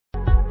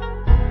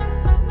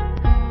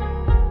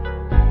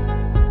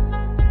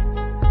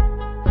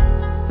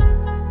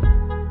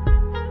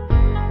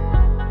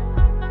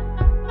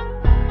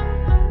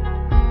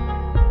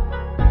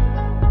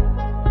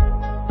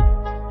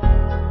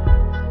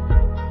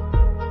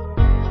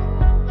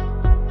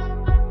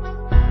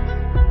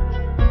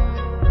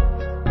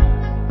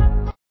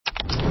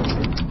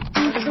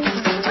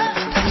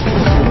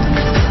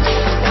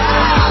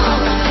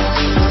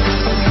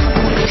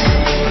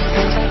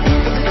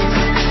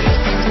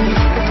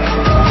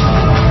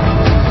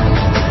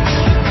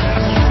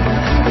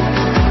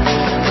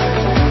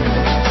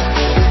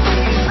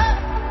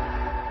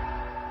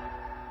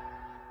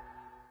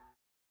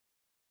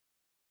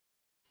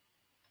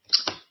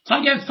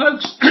again,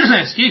 folks.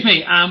 Excuse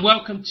me, and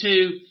welcome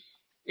to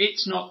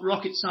It's Not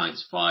Rocket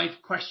Science,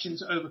 5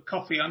 Questions Over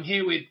Coffee. I'm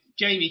here with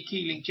Jamie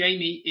Keeling.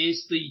 Jamie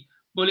is the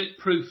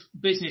Bulletproof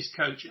Business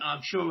Coach.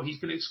 I'm sure he's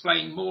going to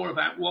explain more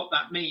about what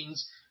that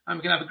means. And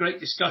we're going to have a great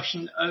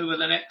discussion over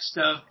the next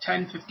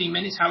 10, 15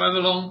 minutes, however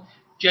long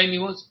Jamie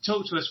wants to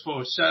talk to us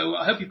for. So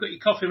I hope you've got your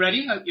coffee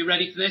ready. I hope you're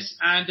ready for this.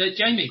 And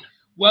Jamie,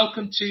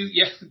 welcome to,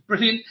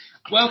 brilliant.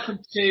 Welcome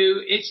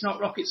to It's Not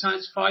Rocket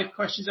Science, 5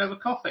 Questions Over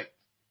Coffee.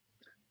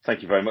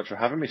 Thank you very much for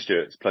having me,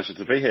 Stuart. It's a pleasure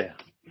to be here.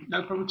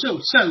 No problem at all.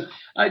 So,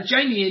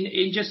 Jamie,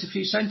 in just a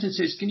few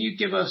sentences, can you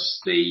give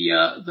us the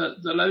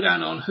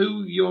lowdown on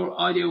who your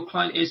ideal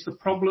client is, the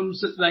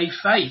problems that they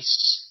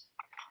face?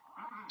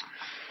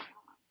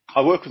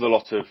 I work with a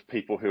lot of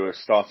people who are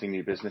starting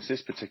new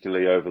businesses,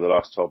 particularly over the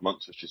last 12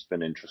 months, which has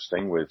been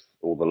interesting with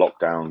all the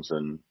lockdowns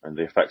and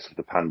the effects of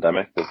the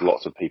pandemic. There's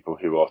lots of people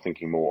who are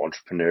thinking more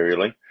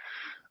entrepreneurially.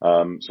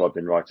 So I've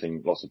been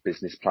writing lots of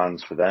business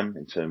plans for them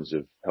in terms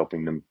of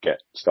helping them get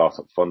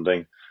startup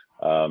funding,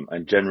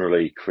 and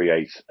generally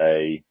create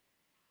a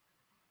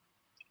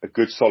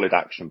good solid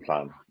action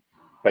plan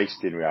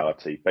based in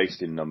reality,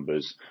 based in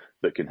numbers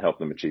that can help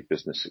them achieve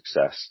business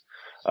success.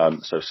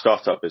 So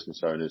startup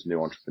business owners,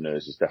 new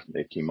entrepreneurs is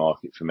definitely a key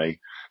market for me,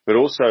 but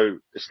also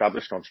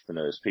established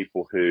entrepreneurs,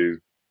 people who,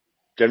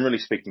 generally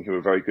speaking, who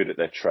are very good at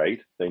their trade.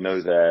 They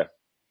know the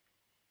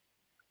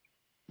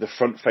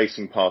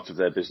front-facing part of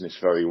their business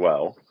very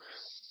well,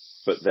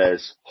 but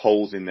there's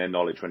holes in their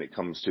knowledge when it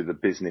comes to the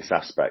business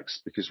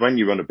aspects. Because when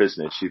you run a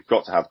business, you've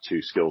got to have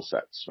two skill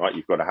sets, right?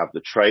 You've got to have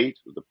the trade,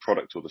 the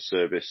product or the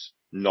service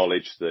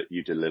knowledge that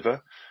you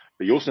deliver,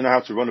 but you also know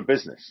how to run a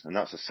business, and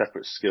that's a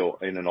separate skill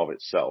in and of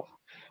itself.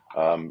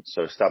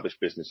 So established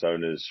business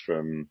owners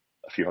from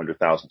a few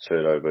 100,000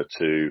 turnover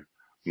to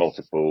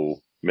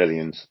multiple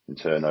millions in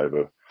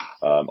turnover.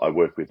 I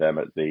work with them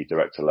at the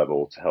director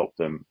level to help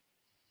them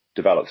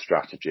develop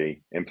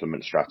strategy,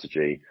 implement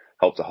strategy,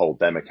 help to hold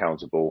them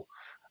accountable,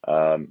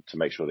 to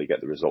make sure they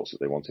get the results that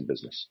they want in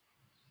business.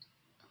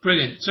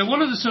 Brilliant. So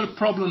what are the sort of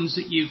problems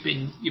that you've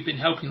been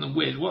helping them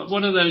with?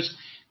 What are those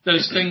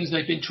things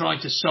they've been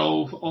trying to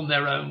solve on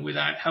their own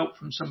without help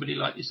from somebody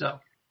like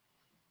yourself?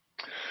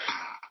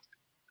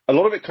 A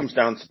lot of it comes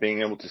down to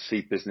being able to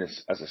see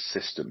business as a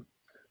system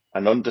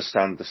and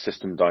understand the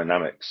system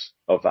dynamics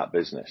of that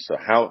business. So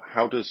how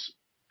do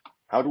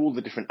all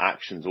the different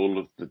actions, all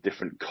of the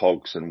different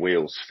cogs and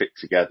wheels fit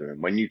together?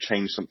 And when you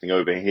change something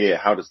over here,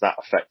 how does that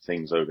affect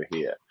things over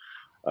here?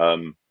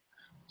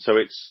 So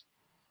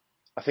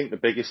I think the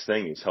biggest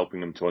thing is helping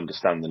them to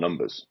understand the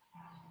numbers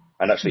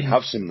and actually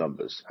have some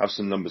numbers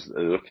that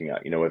they're looking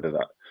at, whether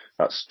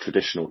that's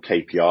traditional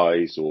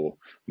KPIs or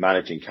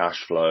managing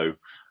cash flow.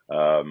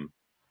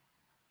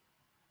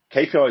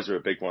 KPIs are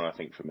a big one, I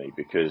think, for me,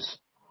 because,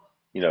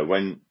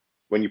 when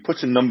you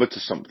put a number to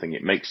something,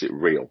 it makes it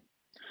real.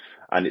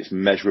 And it's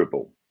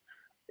measurable.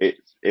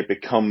 It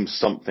becomes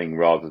something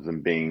rather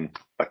than being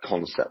a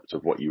concept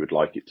of what you would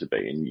like it to be.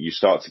 And you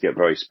start to get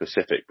very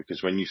specific,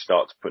 because when you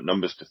start to put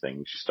numbers to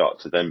things, you start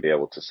to then be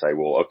able to say,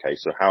 well, okay,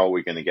 so how are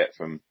we going to get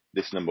from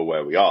this number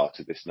where we are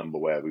to this number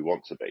where we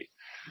want to be?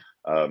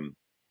 And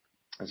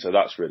so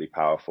that's really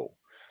powerful.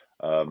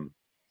 So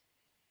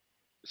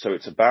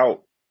it's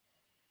about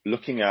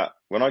looking at,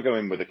 when I go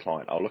in with a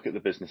client, I'll look at the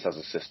business as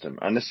a system.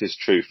 And this is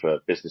true for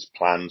business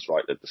plans,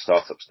 right, at the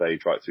startup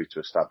stage, right through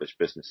to established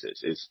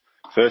businesses, is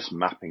first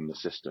mapping the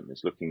system,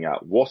 is looking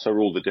at what are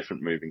all the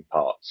different moving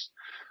parts,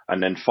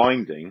 and then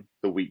finding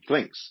the weak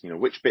links,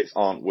 which bits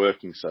aren't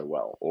working so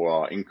well or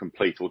are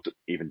incomplete or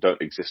even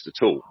don't exist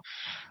at all.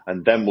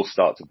 And then we'll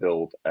start to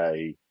build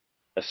a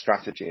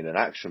strategy and an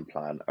action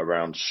plan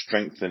around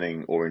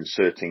strengthening or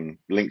inserting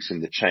links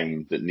in the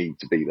chain that need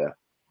to be there.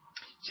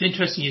 It's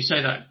interesting you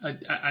say that,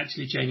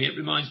 actually, Jamie. It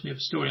reminds me of a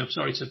story. I'm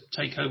sorry to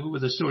take over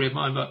with a story of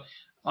mine, but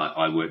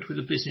I worked with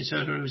a business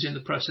owner who was in the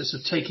process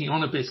of taking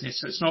on a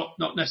business. So it's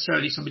not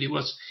necessarily somebody who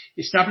was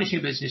establishing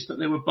a business, but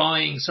they were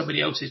buying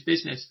somebody else's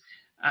business.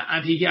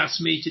 And he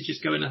asked me to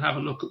just go in and have a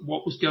look at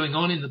what was going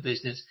on in the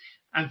business.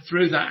 And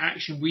through that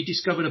action, we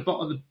discovered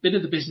a bit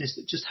of the business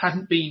that just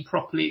hadn't been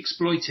properly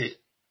exploited.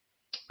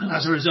 And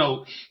as a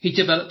result, he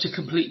developed a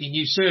completely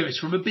new service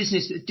from a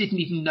business that didn't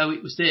even know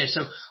it was there.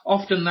 So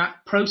often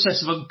that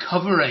process of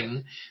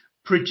uncovering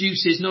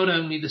produces not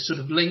only the sort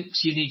of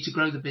links you need to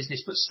grow the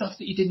business, but stuff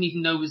that you didn't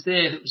even know was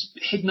there, that was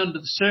hidden under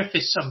the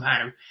surface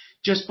somehow.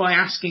 Just by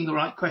asking the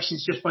right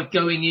questions, just by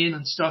going in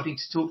and starting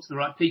to talk to the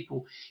right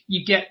people,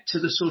 you get to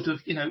the sort of,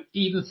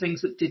 even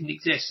things that didn't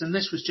exist. And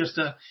this was just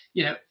a,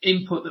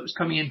 input that was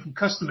coming in from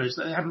customers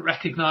that they hadn't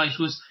recognized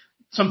was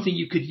something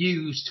you could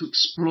use to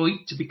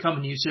exploit to become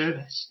a new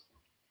service.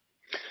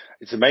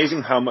 It's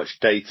amazing how much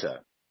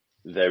data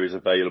there is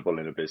available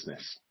in a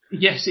business.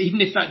 Yes, even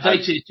if that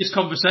data is just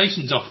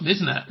conversations often,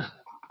 isn't it?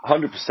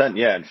 100%,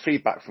 yeah. And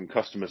feedback from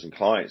customers and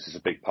clients is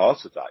a big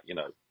part of that.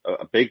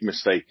 A big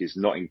mistake is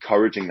not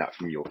encouraging that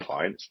from your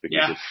clients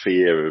because of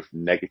fear of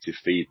negative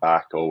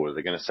feedback, or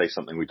they're going to say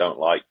something we don't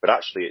like. But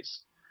actually,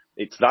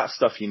 it's that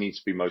stuff you need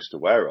to be most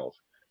aware of.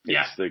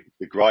 Yeah. It's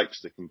the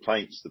gripes, the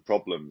complaints, the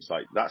problems.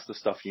 Like, that's the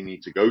stuff you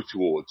need to go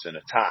towards and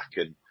attack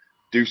and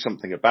do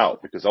something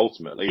about, because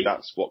ultimately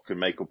that's what can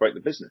make or break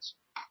the business.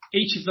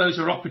 Each of those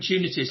are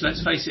opportunities,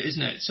 let's face it,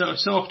 isn't it?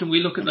 So often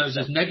we look at those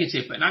as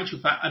negative, but in actual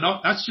fact,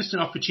 that's just an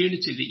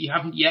opportunity that you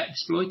haven't yet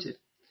exploited.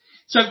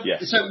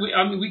 Yes.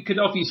 We could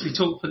obviously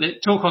talk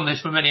on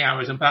this for many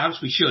hours, and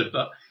perhaps we should,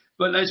 but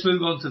let's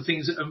move on to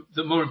things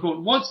that are more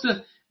important. What's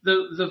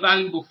the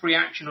valuable free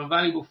action or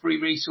valuable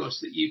free resource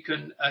that you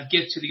can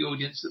give to the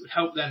audience that would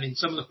help them in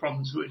some of the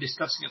problems we're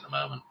discussing at the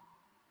moment?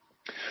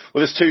 Well,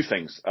 there's two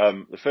things.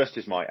 The first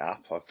is my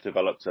app. I've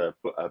developed a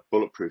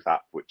bulletproof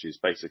app, which is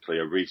basically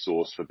a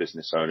resource for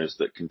business owners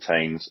that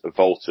contains a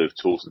vault of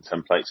tools and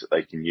templates that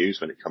they can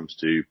use when it comes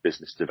to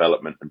business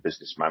development and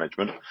business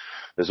management.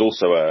 There's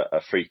also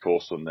a free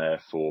course on there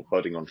for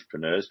budding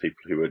entrepreneurs,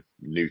 people who are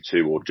new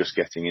to or just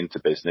getting into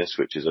business,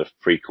 which is a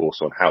free course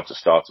on how to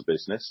start a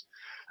business.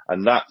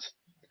 And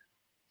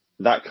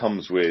that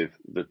comes with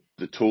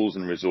the tools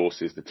and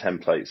resources, the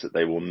templates that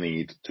they will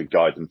need to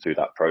guide them through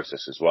that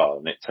process as well.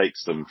 And it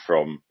takes them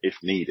from, if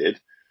needed,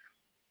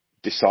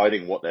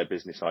 deciding what their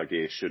business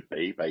idea should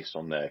be based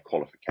on their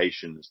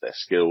qualifications, their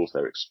skills,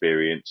 their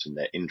experience, and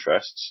their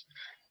interests,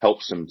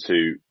 helps them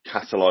to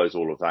catalyze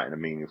all of that in a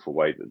meaningful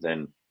way that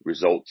then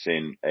results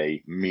in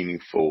a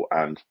meaningful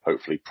and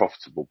hopefully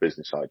profitable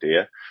business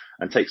idea,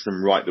 and takes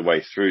them right the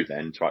way through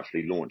then to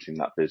actually launching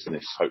that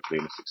business, hopefully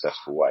in a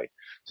successful way.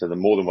 So they're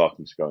more than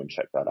welcome to go and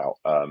check that out.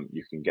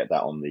 You can get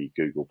that on the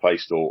Google Play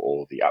Store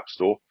or the App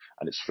Store,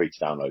 and it's free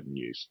to download and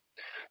use.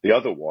 The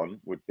other one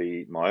would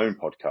be my own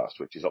podcast,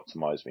 which is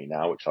Optimize Me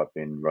Now, which I've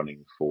been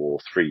running for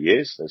 3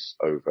 years. There's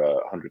over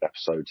 100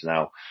 episodes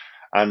now.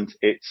 And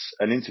it's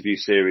an interview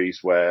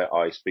series where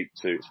I speak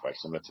to, it's very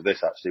similar to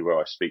this actually, where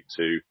I speak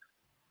to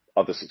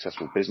other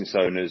successful business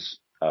owners,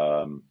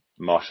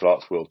 martial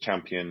arts world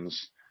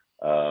champions,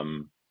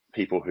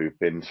 people who've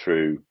been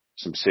through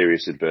some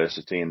serious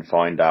adversity, and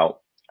find out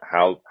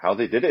how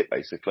they did it,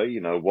 basically.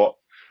 You know,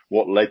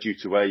 what led you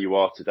to where you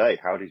are today?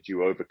 How did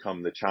you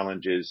overcome the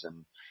challenges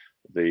and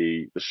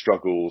the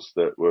struggles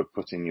that were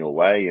put in your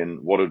way,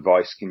 and what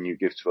advice can you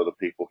give to other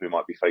people who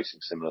might be facing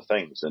similar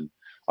things? And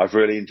I've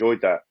really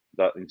enjoyed that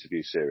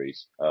interview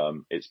series.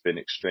 It's been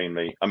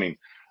extremely,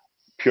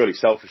 purely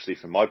selfishly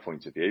from my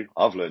point of view,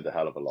 I've learned a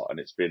hell of a lot, and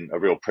it's been a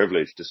real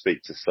privilege to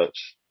speak to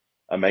such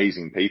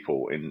amazing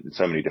people in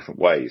so many different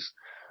ways.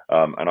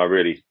 And I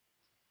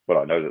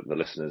know that the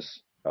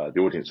listeners, the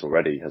audience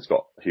already has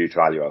got huge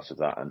value out of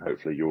that, and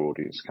hopefully your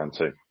audience can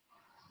too.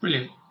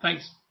 Brilliant.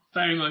 Thanks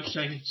very much,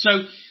 Jamie.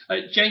 So,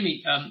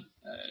 Jamie,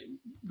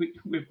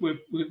 we're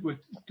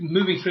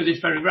moving through this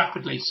very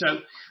rapidly. So,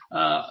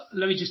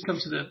 let me just come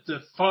to the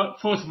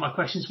fourth of my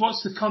questions.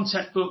 What's the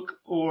concept book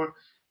or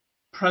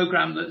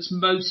program that's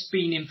most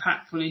been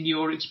impactful in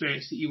your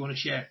experience that you want to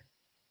share?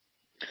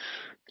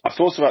 I've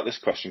thought about this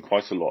question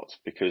quite a lot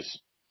because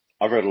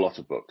I've read a lot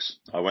of books.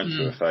 I went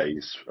through a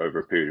phase over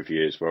a period of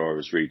years where I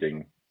was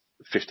reading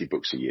 50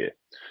 books a year.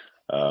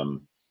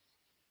 And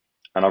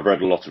I've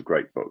read a lot of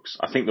great books.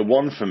 I think the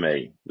one for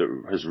me that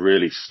has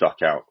really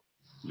stuck out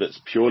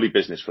that's purely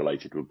business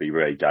related would be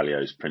Ray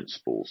Dalio's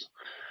Principles.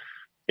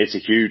 It's a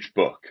huge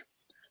book,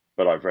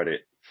 but I've read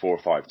it 4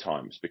 or 5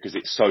 times because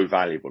it's so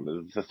valuable.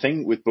 The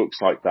thing with books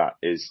like that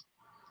is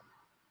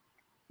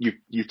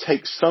you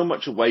take so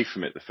much away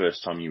from it the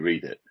first time you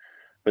read it,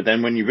 but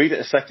then when you read it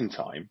a second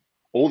time,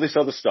 all this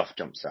other stuff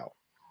jumps out.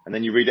 And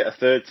then you read it a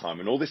third time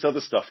and all this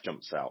other stuff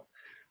jumps out.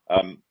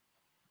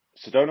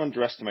 So don't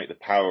underestimate the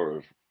power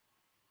of,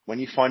 when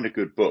you find a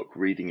good book,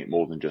 reading it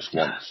more than just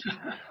once.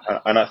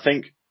 And I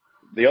think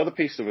the other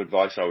piece of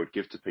advice I would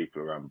give to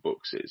people around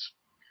books is,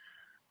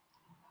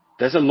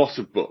 there's a lot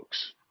of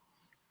books.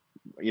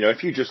 You know,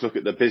 if you just look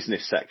at the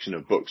business section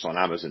of books on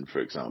Amazon, for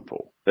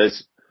example,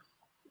 there's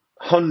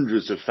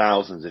hundreds of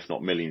thousands, if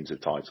not millions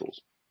of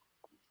titles.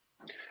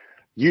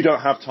 You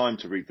don't have time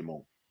to read them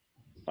all.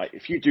 Like,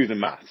 if you do the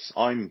maths,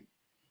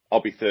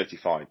 I'll be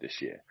 35 this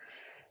year.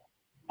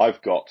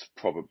 I've got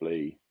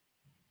probably,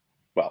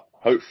 well,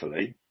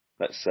 hopefully,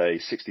 let's say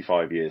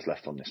 65 years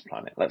left on this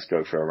planet. Let's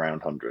go for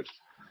around 100.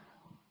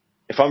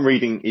 If I'm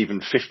reading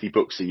even 50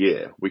 books a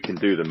year, we can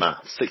do the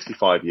math.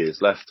 65 years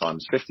left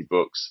times 50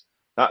 books,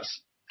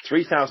 that's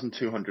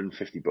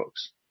 3,250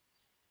 books.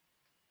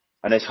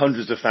 And there's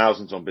hundreds of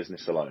thousands on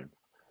business alone.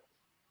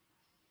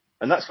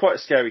 And that's quite a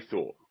scary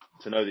thought,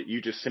 to know that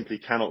you just simply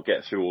cannot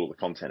get through all the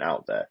content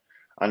out there.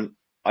 And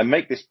I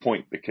make this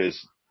point because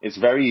it's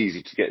very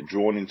easy to get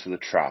drawn into the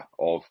trap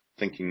of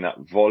thinking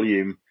that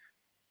volume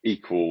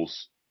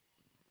equals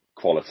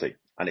quality,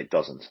 and it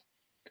doesn't.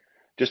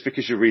 Just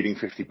because you're reading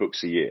 50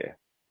 books a year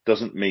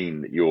doesn't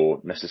mean that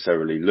you're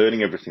necessarily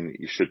learning everything that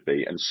you should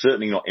be, and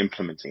certainly not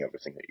implementing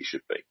everything that you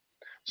should be.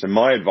 So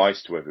my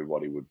advice to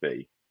everybody would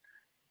be,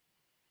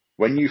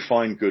 when you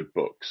find good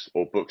books,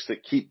 or books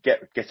that keep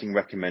getting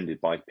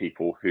recommended by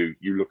people who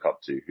you look up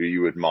to, who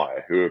you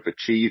admire, who have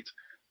achieved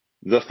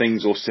the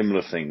things or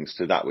similar things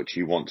to that which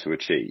you want to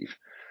achieve,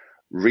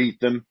 read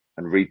them,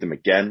 and read them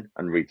again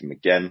and read them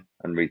again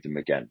and read them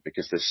again,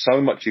 because there's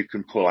so much you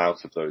can pull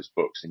out of those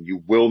books, and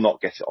you will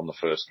not get it on the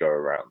first go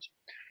around.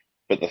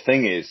 But the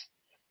thing is,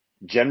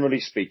 generally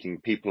speaking,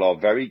 people are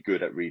very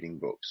good at reading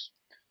books,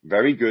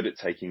 very good at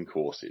taking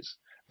courses,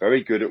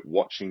 very good at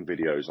watching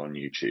videos on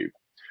YouTube.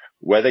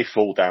 Where they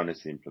fall down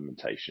is the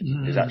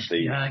implementation, is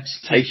actually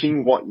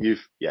taking what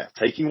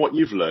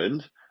you've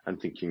learned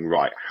and thinking,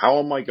 right, how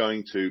am I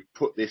going to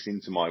put this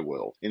into my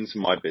world, into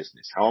my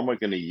business? How am I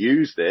going to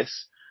use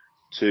this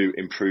to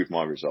improve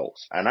my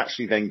results? And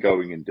actually then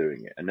going and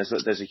doing it. And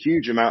there's a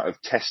huge amount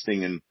of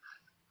testing and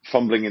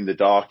fumbling in the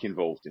dark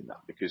involved in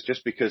that, because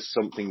just because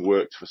something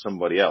worked for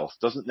somebody else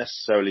doesn't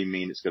necessarily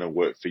mean it's going to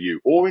work for you,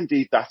 or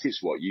indeed that is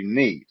what you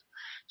need.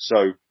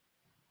 So,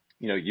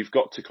 you've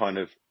got to kind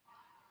of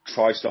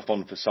try stuff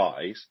on for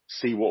size,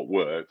 see what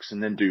works,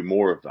 and then do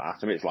more of that.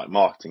 I mean, it's like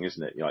marketing,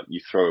 isn't it?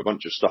 You throw a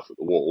bunch of stuff at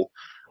the wall,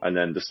 and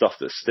then the stuff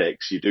that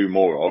sticks, you do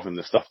more of, and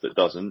the stuff that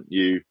doesn't,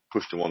 you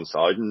push to one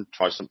side and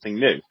try something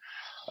new.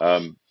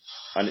 And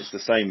it's the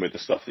same with the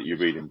stuff that you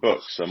read in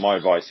books. So my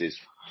advice is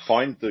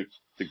find the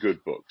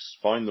good books,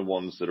 find the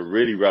ones that are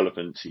really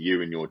relevant to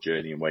you and your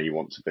journey and where you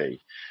want to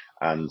be.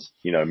 And,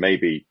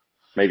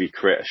 maybe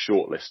create a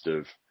short list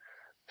of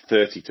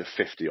 30 to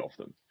 50 of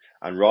them.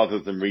 And rather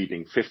than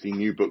reading 50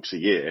 new books a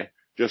year,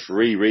 just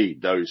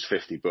reread those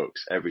 50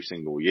 books every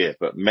single year,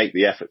 but make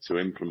the effort to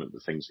implement the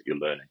things that you're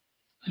learning.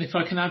 And if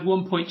I can add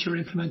one point to your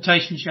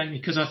implementation, Jamie,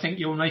 because I think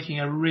you're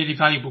making a really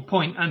valuable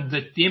point, and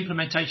that the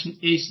implementation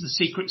is the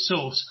secret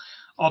sauce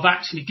of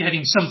actually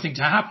getting something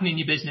to happen in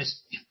your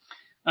business.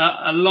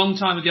 A long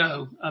time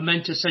ago, a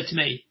mentor said to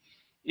me,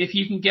 if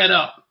you can get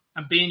up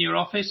and be in your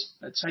office,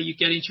 let's say you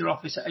get into your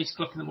office at 8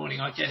 o'clock in the morning.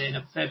 I get in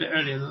a fair bit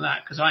earlier than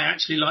that because I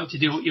actually like to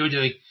do what you're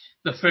doing.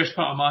 The first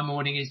part of my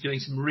morning is doing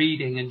some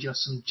reading and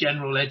just some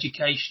general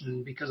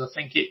education, because I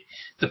think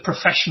the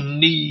profession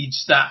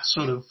needs that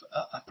sort of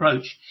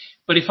approach.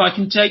 But if I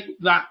can take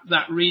that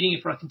reading,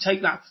 if I can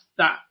take that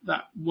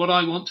what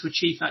I want to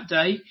achieve that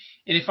day,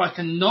 and if I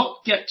can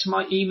not get to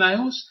my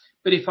emails,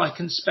 but if I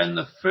can spend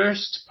the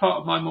first part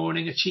of my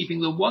morning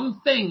achieving the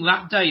one thing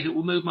that day that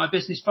will move my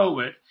business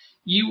forward,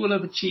 you will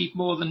have achieved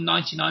more than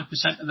 99%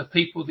 of the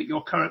people that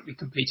you're currently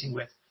competing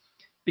with.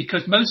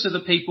 Because most of the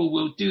people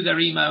will do their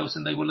emails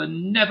and they will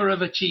never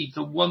have achieved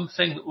the one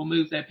thing that will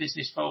move their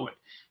business forward.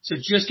 So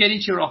just get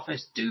into your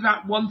office, do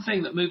that one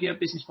thing that moves your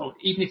business forward.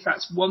 Even if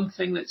that's one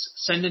thing that's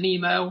send an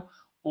email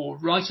or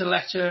write a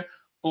letter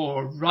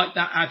or write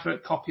that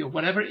advert copy or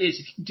whatever it is.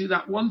 If you can do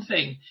that one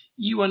thing,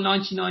 you are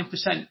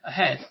 99%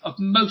 ahead of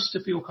most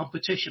of your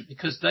competition,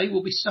 because they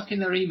will be stuck in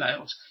their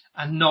emails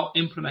and not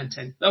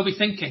implementing. They'll be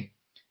thinking.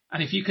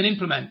 And if you can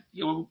implement,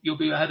 you'll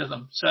be ahead of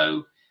them.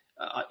 So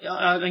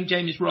I think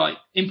Jamie's right.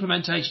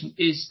 Implementation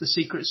is the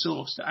secret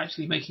sauce to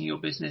actually making your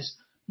business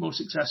more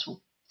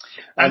successful.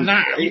 And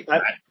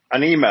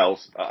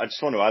emails, I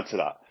just want to add to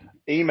that.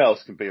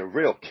 Emails can be a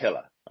real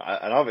killer.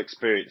 And I've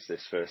experienced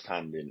this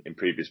firsthand in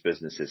previous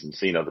businesses and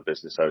seen other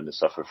business owners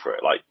suffer for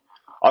it. Like,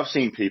 I've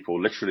seen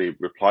people literally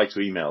reply to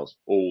emails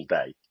all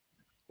day,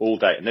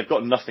 and they've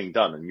got nothing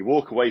done. And you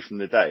walk away from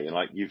the day and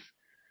like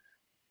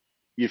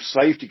you've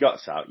slaved your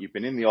guts out. You've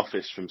been in the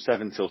office from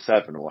 7 till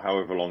 7 or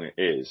however long it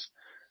is,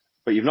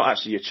 but you've not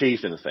actually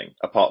achieved anything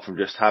apart from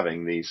just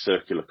having these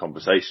circular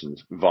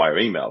conversations via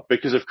email.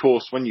 Because of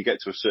course, when you get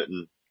to a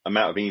certain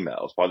amount of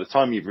emails, by the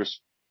time you've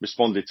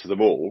responded to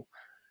them all,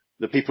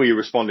 the people you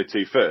responded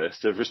to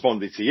first have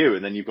responded to you,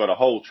 and then you've got a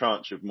whole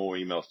tranche of more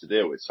emails to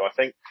deal with. So I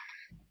think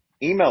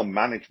email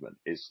management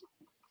is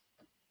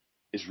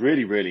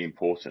really, really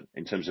important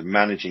in terms of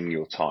managing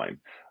your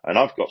time. And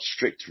I've got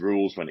strict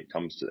rules when it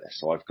comes to this.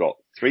 So I've got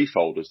 3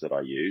 folders that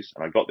I use,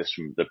 and I got this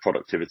from the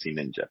Productivity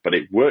Ninja, but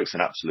it works an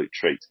absolute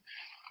treat.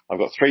 I've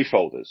got 3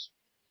 folders: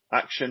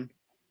 action,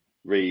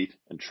 read,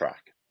 and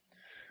track.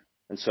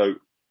 And so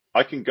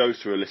I can go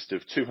through a list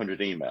of 200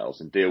 emails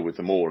and deal with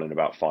them all in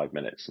about 5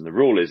 minutes. And the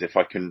rule is if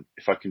I can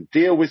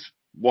deal with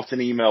what an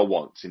email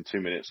wants in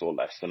 2 minutes or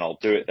less, then I'll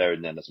do it there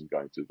and then as I'm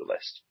going through the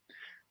list.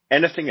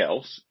 Anything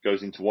else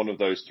goes into one of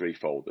those 3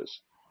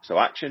 folders. So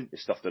action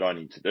is stuff that I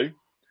need to do.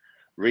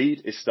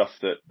 Read is stuff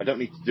that I don't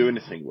need to do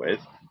anything with,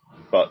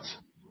 but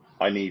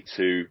I need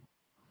to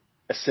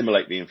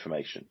assimilate the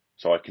information.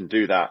 So I can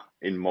do that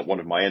in one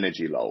of my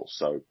energy lulls.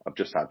 So I've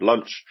just had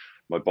lunch.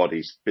 My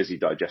body's busy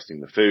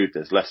digesting the food.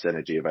 There's less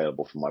energy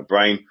available for my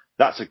brain.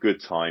 That's a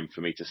good time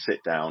for me to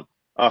sit down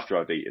after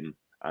I've eaten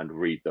and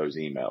read those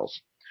emails.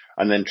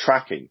 And then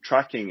tracking.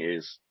 Tracking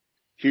is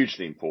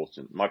hugely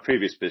important. My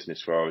previous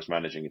business, where I was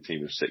managing a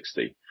team of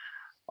 60,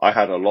 I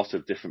had a lot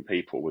of different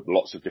people with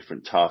lots of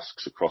different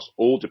tasks across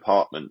all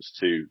departments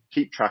to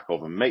keep track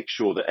of and make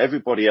sure that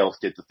everybody else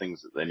did the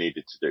things that they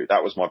needed to do.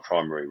 That was my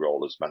primary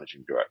role as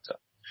managing director.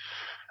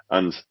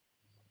 And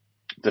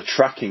the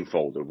tracking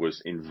folder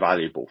was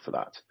invaluable for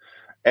that.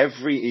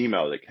 Every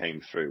email that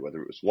came through,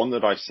 whether it was one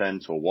that I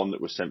sent or one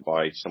that was sent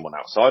by someone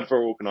outside of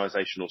our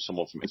organization or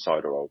someone from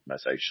inside our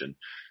organization,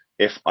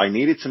 if I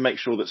needed to make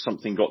sure that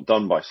something got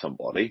done by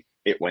somebody,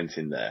 it went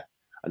in there.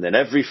 And then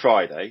every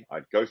Friday,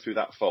 I'd go through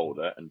that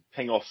folder and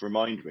ping off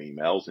reminder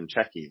emails and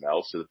check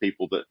emails to the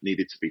people that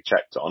needed to be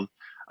checked on.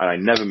 And I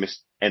never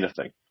missed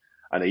anything.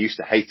 And I used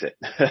to hate it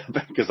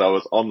because I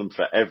was on them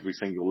for every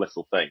single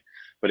little thing,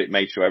 but it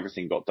made sure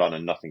everything got done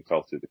and nothing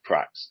fell through the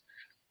cracks.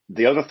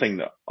 The other thing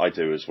that I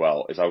do as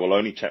well is I will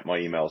only check my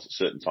emails at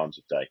certain times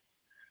of day.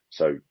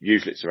 So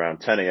usually it's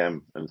around 10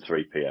 a.m. and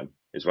 3 p.m.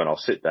 is when I'll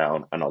sit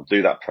down and I'll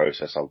do that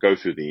process. I'll go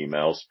through the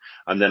emails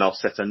and then I'll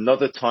set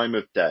another time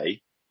of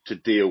day to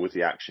deal with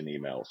the action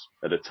emails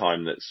at a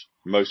time that's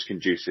most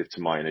conducive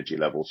to my energy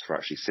levels for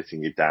actually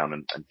sitting it down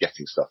and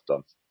getting stuff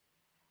done.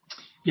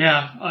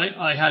 Yeah,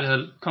 I had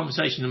a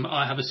conversation and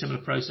I have a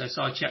similar process.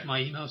 I check my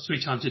emails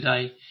 3 times a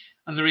day.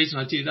 And the reason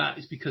I do that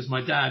is because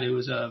my dad, who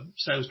was a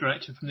sales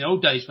director from the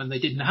old days when they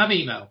didn't have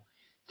email,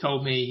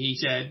 told me, he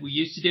said, we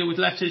used to deal with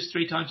letters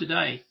 3 times a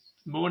day.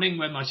 Morning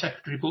when my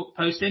secretary booked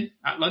post in,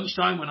 at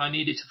lunchtime when I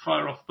needed to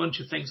fire off a bunch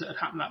of things that had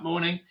happened that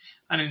morning,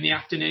 and in the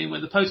afternoon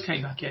when the post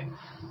came back in.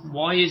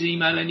 Why is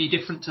email any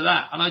different to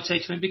that? And I'd say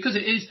to him, because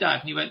it is,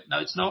 Dad. And he went, no,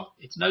 it's not.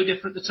 It's no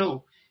different at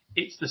all.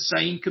 It's the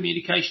same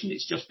communication.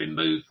 It's just been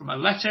moved from a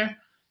letter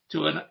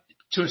to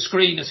a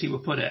screen, as he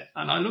would put it.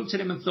 And I looked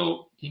at him and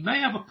thought, he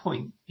may have a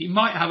point. He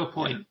might have a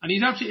point. And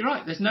he's absolutely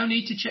right. There's no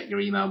need to check your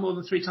email more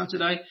than 3 times a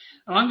day.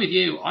 And I'm with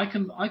you. I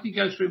can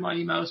go through my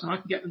emails and I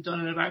can get them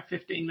done in about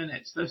 15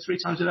 minutes, those 3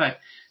 times a day.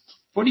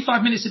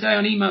 45 minutes a day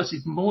on emails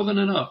is more than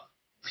enough.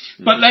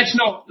 But let's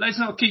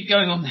not keep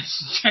going on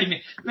this,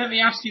 Jamie. Let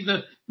me ask you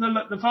the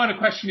final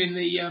question in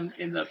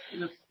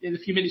the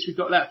few minutes we've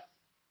got left.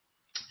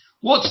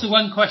 What's the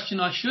one question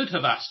I should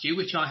have asked you,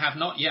 which I have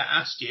not yet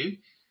asked you?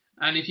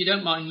 And if you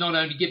don't mind not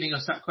only giving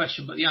us that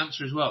question, but the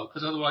answer as well,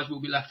 because otherwise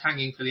we'll be left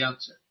hanging for the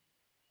answer.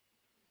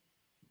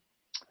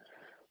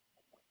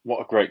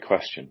 What a great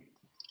question.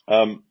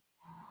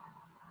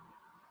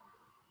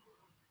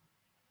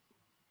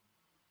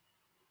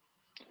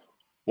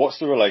 What's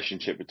the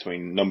relationship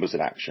between numbers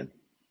and action?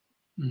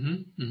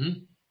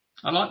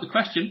 I like the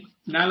question.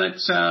 Now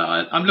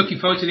I'm looking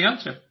forward to the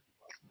answer.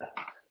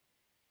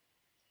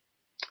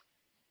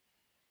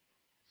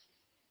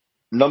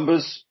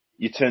 Numbers,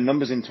 you turn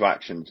numbers into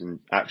actions and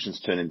actions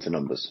turn into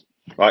numbers,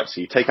 right?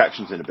 So you take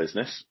actions in a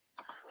business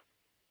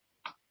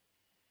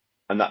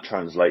and that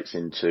translates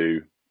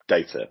into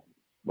data,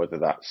 whether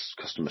that's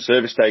customer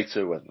service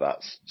data, whether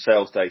that's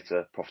sales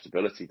data,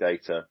 profitability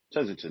data,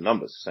 turns into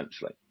numbers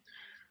essentially.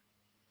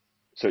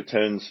 So it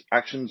turns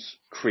actions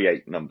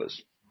create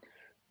numbers.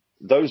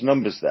 Those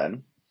numbers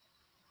then,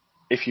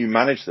 if you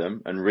manage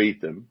them and read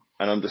them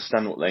and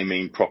understand what they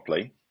mean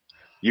properly,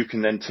 you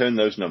can then turn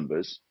those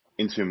numbers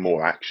into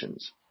more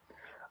actions.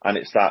 And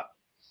it's that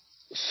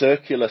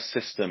circular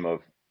system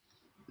of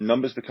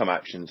numbers become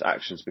actions,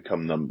 actions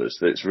become numbers,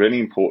 that it's really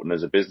important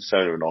as a business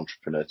owner and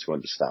entrepreneur to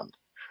understand.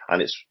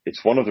 And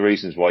it's one of the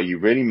reasons why you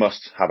really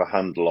must have a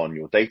handle on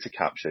your data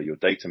capture, your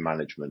data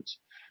management,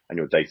 and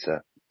your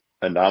data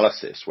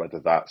analysis, whether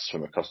that's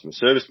from a customer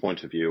service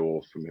point of view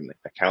or from an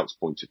accounts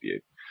point of view.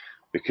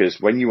 Because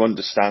when you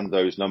understand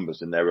those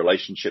numbers and their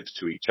relationships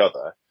to each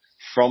other,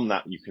 from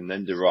that you can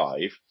then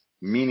derive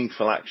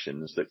meaningful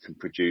actions that can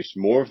produce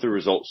more of the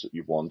results that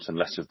you want and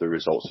less of the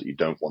results that you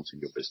don't want in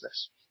your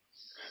business.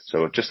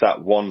 So just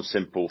that one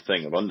simple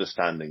thing of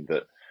understanding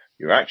that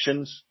your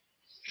actions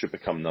should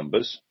become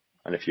numbers.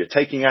 And if you're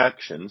taking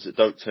actions that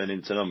don't turn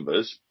into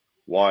numbers,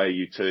 why are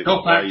you taking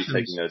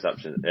those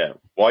actions? Yeah.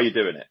 Why are you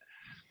doing it?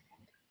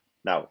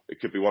 Now, it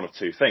could be one of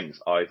two things.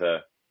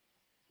 Either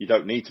you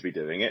don't need to be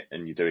doing it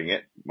and you're doing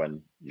it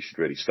when you should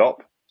really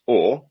stop,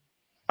 or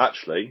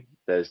actually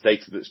there's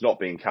data that's not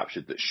being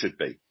captured that should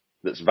be,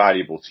 that's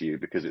valuable to you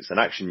because it's an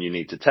action you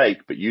need to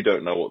take, but you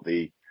don't know what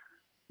the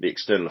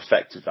external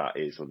effect of that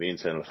is or the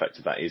internal effect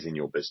of that is in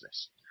your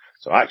business.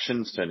 So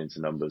actions turn into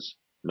numbers,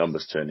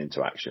 numbers turn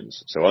into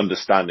actions. So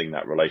understanding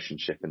that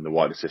relationship in the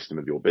wider system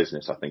of your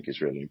business, I think, is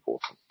really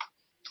important.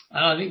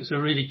 And I think it's a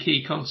really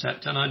key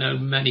concept. And I know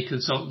many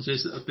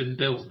consultancies that have been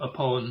built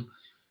upon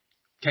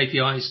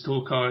KPIs,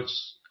 scorecards,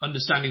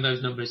 understanding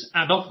those numbers,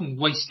 and often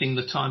wasting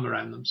the time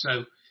around them.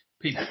 So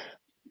people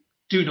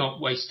do not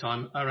waste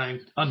time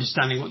around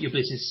understanding what your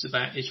business is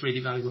about. It's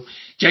really valuable.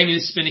 Jamie,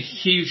 this has been a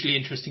hugely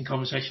interesting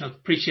conversation. I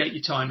appreciate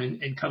your time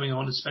in coming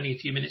on and spending a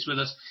few minutes with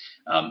us.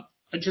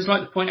 I'd just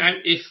like to point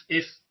out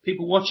if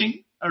people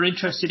watching are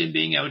interested in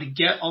being able to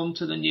get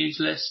onto the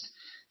newsletter list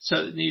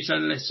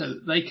so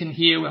that they can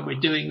hear when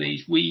we're doing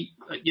these. We,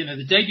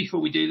 the day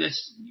before we do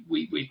this,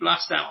 we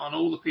blast out on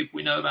all the people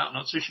we know about and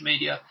on social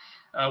media.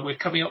 We're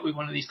coming up with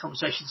one of these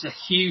conversations. They're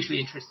hugely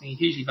interesting and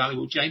hugely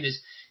valuable.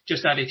 Jamie's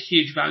just added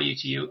huge value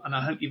to you, and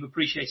I hope you've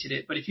appreciated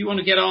it. But if you want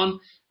to get on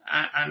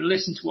and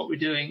listen to what we're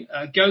doing,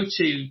 go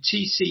to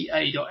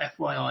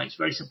tca.fyi. It's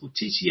very simple,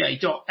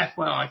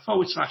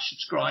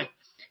 tca.fyi/subscribe.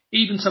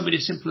 Even somebody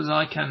as simple as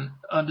I can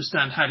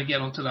understand how to get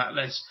onto that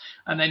list.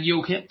 And then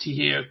you'll get to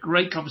hear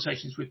great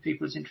conversations with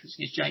people as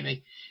interesting as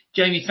Jamie.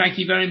 Jamie, thank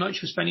you very much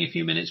for spending a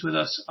few minutes with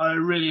us. I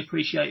really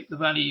appreciate the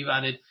value you've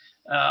added.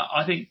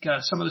 I think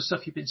some of the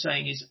stuff you've been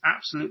saying is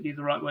absolutely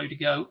the right way to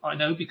go. I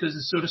know, because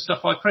it's the sort of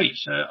stuff I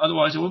preach.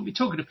 Otherwise, I wouldn't be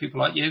talking to people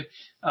like you.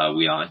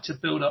 We like to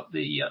build up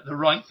the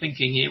right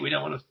thinking here. We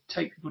don't want to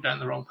take people down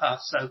the wrong path.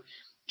 So,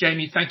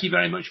 Jamie, thank you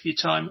very much for your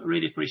time. I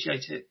really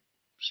appreciate it.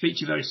 Speak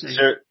to you very soon.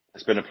 Sure.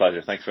 It's been a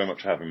pleasure. Thanks very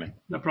much for having me.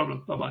 No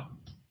problem. Bye-bye.